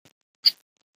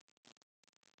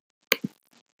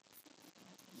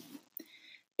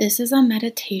This is a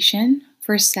meditation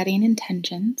for setting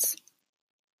intentions.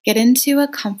 Get into a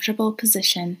comfortable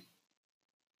position.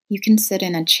 You can sit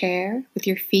in a chair with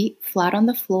your feet flat on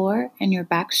the floor and your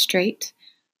back straight,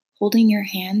 holding your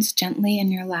hands gently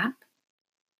in your lap.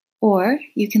 Or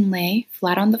you can lay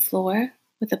flat on the floor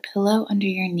with a pillow under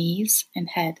your knees and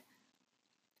head.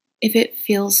 If it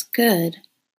feels good,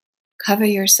 cover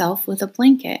yourself with a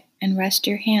blanket and rest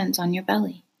your hands on your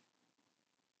belly.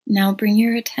 Now bring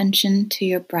your attention to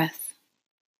your breath.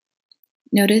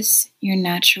 Notice your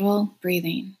natural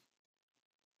breathing.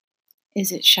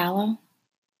 Is it shallow?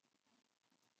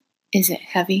 Is it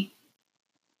heavy?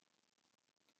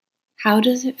 How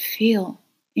does it feel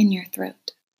in your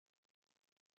throat,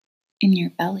 in your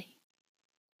belly?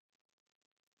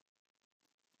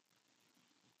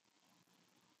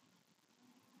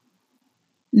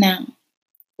 Now,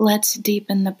 let's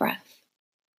deepen the breath.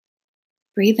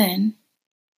 Breathe in,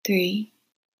 3,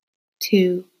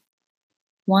 2,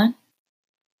 1.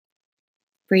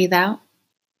 Breathe out,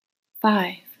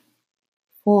 5,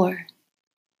 4,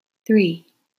 3,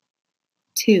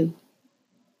 2,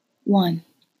 1.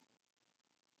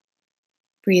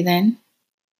 Breathe in,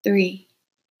 3,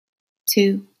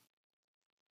 2,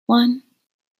 1.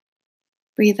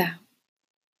 Breathe out,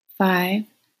 5,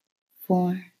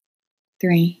 4,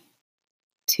 3,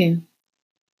 2,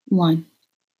 1.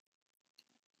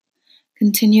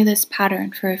 Continue this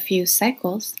pattern for a few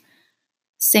cycles,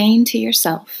 saying to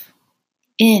yourself,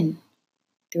 in,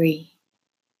 3,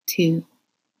 2,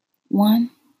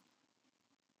 1.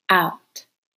 Out,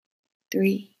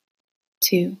 3,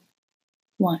 2,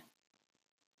 1.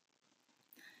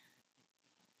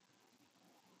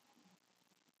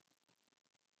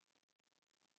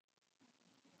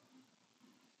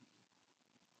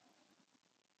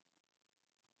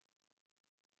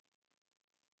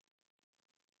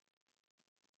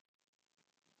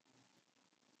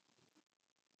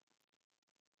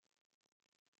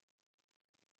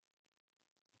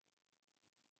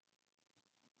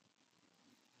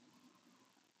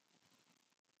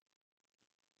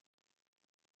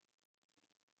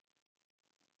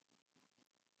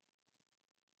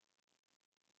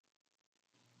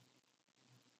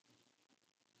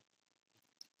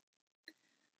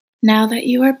 Now that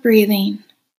you are breathing,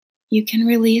 you can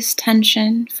release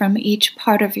tension from each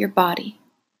part of your body,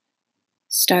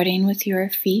 starting with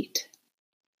your feet,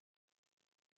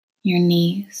 your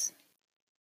knees,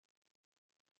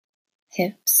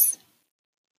 hips,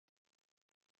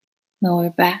 lower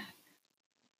back,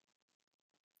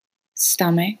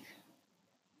 stomach,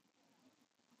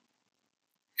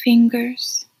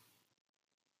 fingers,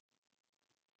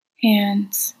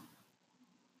 hands,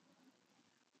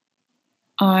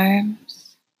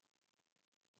 arms,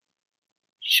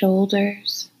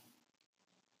 shoulders,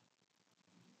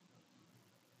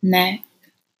 neck,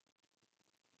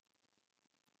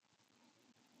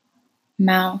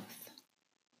 mouth,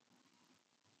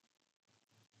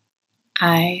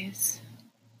 eyes,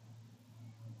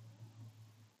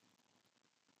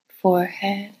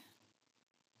 forehead,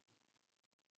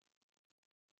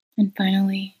 and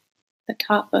finally, the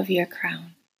top of your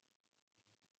crown.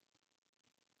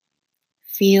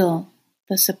 Feel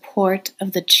the support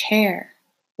of the chair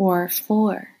or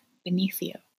floor beneath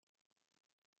you.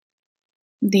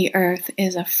 The earth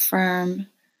is a firm,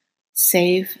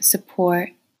 safe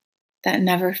support that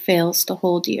never fails to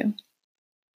hold you,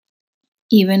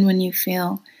 even when you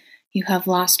feel you have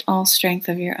lost all strength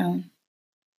of your own.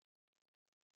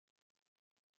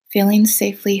 Feeling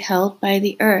safely held by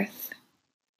the earth,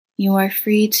 you are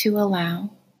free to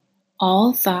allow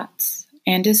all thoughts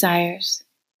and desires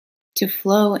to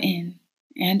flow in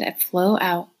and flow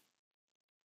out.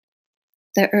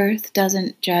 The earth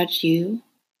doesn't judge you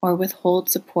or withhold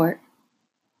support.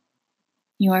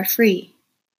 You are free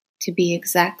to be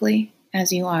exactly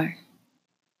as you are.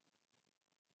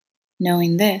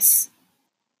 Knowing this,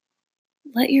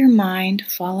 let your mind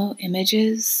follow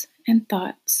images and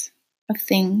thoughts of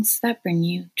things that bring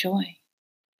you joy.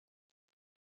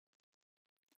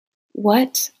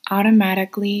 What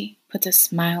automatically puts a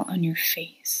smile on your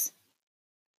face?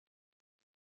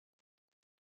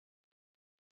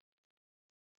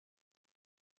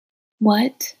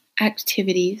 What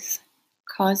activities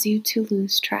cause you to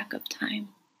lose track of time?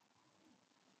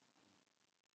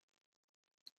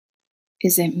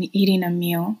 Is it eating a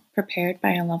meal prepared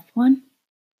by a loved one?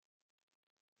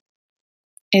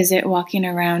 Is it walking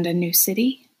around a new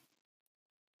city?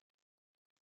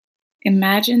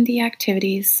 Imagine the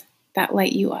activities that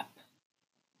light you up.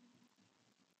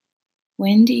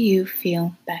 When do you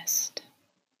feel best?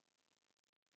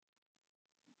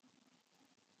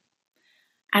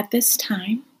 At this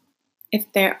time,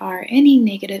 If there are any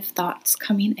negative thoughts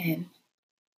coming in,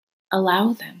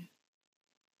 allow them.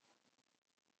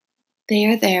 They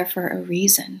are there for a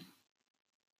reason.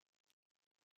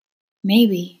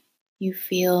 Maybe you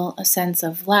feel a sense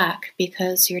of lack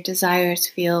because your desires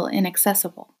feel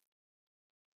inaccessible.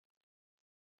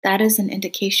 That is an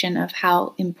indication of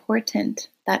how important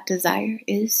that desire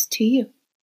is to you.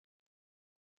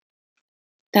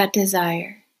 That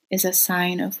desire is a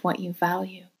sign of what you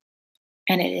value,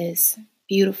 and it is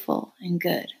beautiful and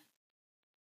good,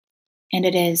 and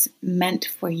it is meant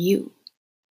for you.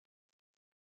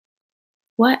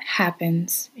 What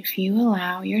happens if you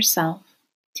allow yourself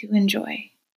to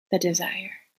enjoy the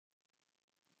desire?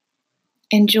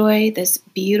 Enjoy this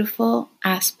beautiful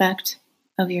aspect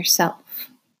of yourself.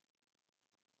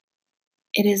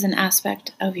 It is an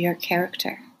aspect of your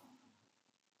character.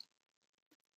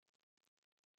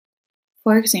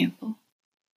 For example,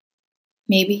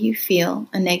 maybe you feel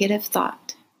a negative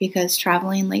thought because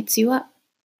traveling lights you up,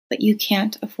 but you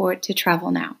can't afford to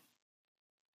travel now.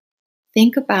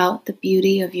 Think about the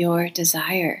beauty of your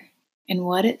desire and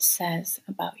what it says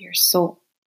about your soul.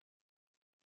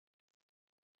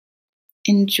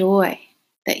 Enjoy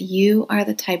that you are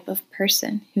the type of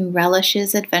person who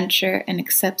relishes adventure and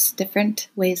accepts different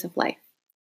ways of life.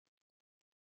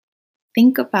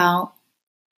 Think about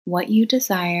what you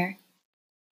desire,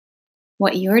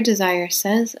 what your desire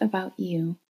says about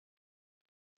you,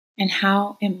 and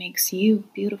how it makes you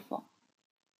beautiful.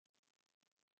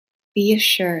 Be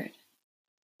assured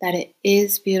that it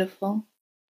is beautiful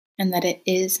and that it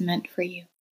is meant for you.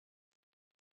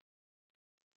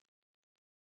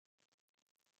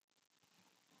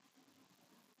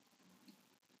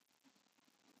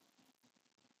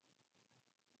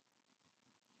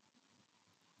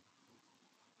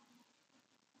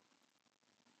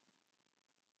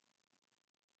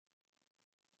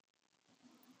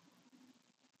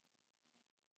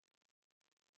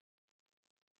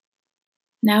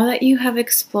 Now that you have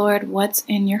explored what's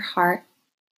in your heart,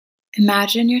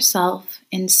 imagine yourself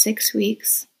in 6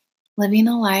 weeks living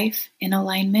a life in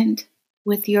alignment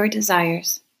with your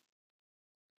desires.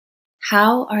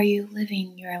 How are you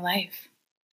living your life?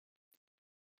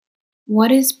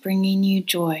 What is bringing you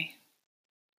joy?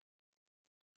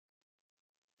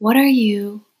 What are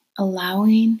you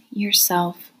allowing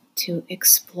yourself to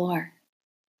explore?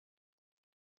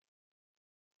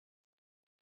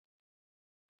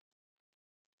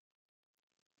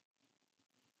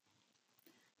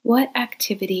 What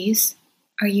activities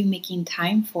are you making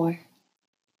time for?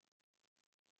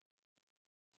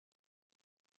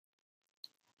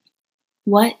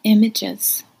 What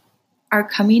images are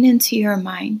coming into your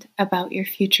mind about your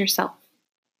future self?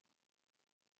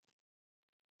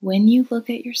 When you look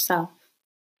at yourself,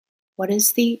 what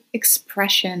is the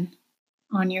expression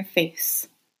on your face?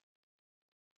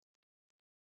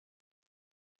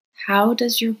 How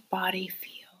does your body feel?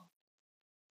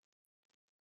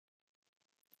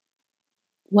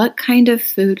 What kind of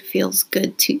food feels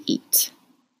good to eat?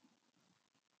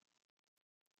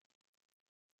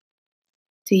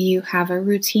 Do you have a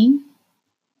routine?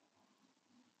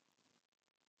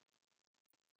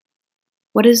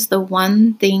 What is the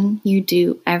one thing you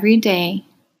do every day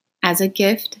as a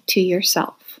gift to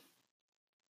yourself?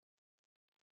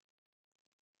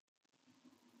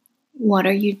 What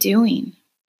are you doing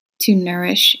to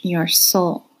nourish your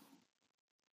soul?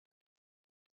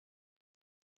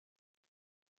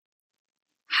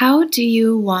 How do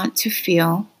you want to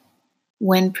feel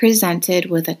when presented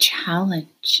with a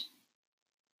challenge?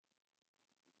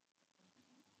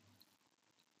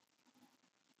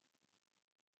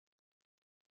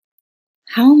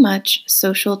 How much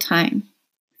social time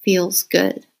feels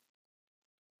good?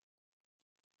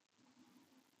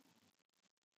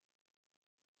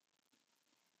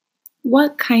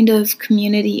 What kind of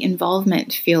community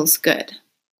involvement feels good?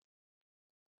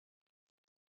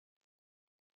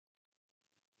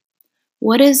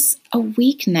 What is a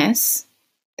weakness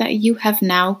that you have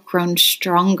now grown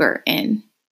stronger in?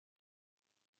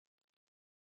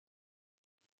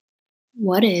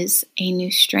 What is a new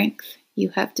strength you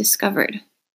have discovered?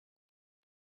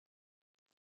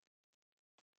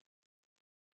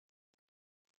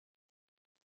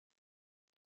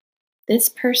 This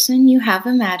person you have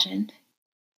imagined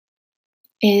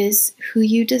is who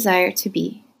you desire to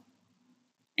be,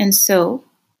 and so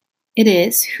it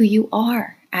is who you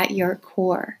are at your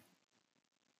core.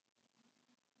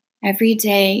 Every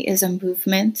day is a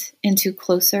movement into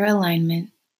closer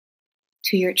alignment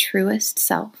to your truest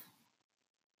self.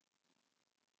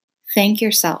 Thank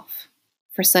yourself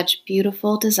for such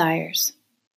beautiful desires.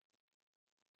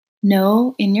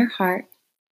 Know in your heart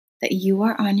that you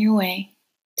are on your way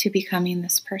to becoming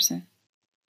this person.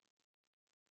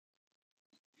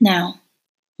 Now,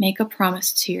 make a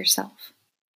promise to yourself.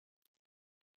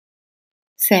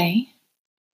 Say,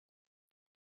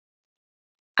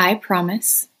 I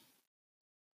promise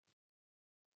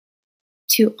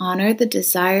to honor the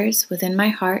desires within my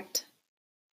heart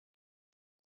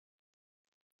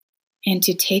and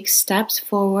to take steps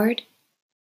forward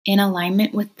in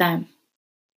alignment with them.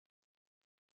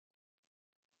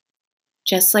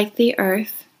 Just like the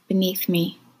earth beneath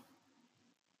me,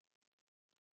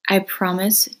 I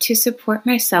promise to support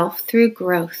myself through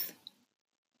growth,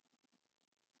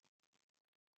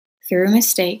 through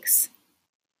mistakes,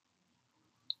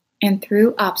 and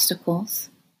through obstacles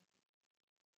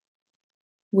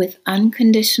with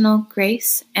unconditional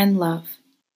grace and love,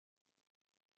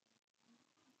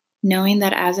 knowing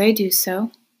that as I do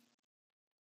so,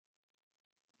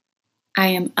 I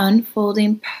am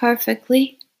unfolding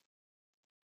perfectly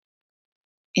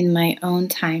in my own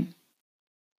time.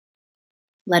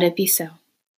 Let it be so.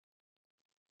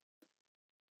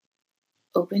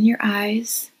 Open your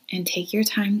eyes and take your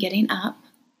time getting up.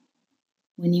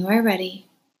 When you are ready,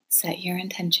 set your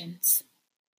intentions.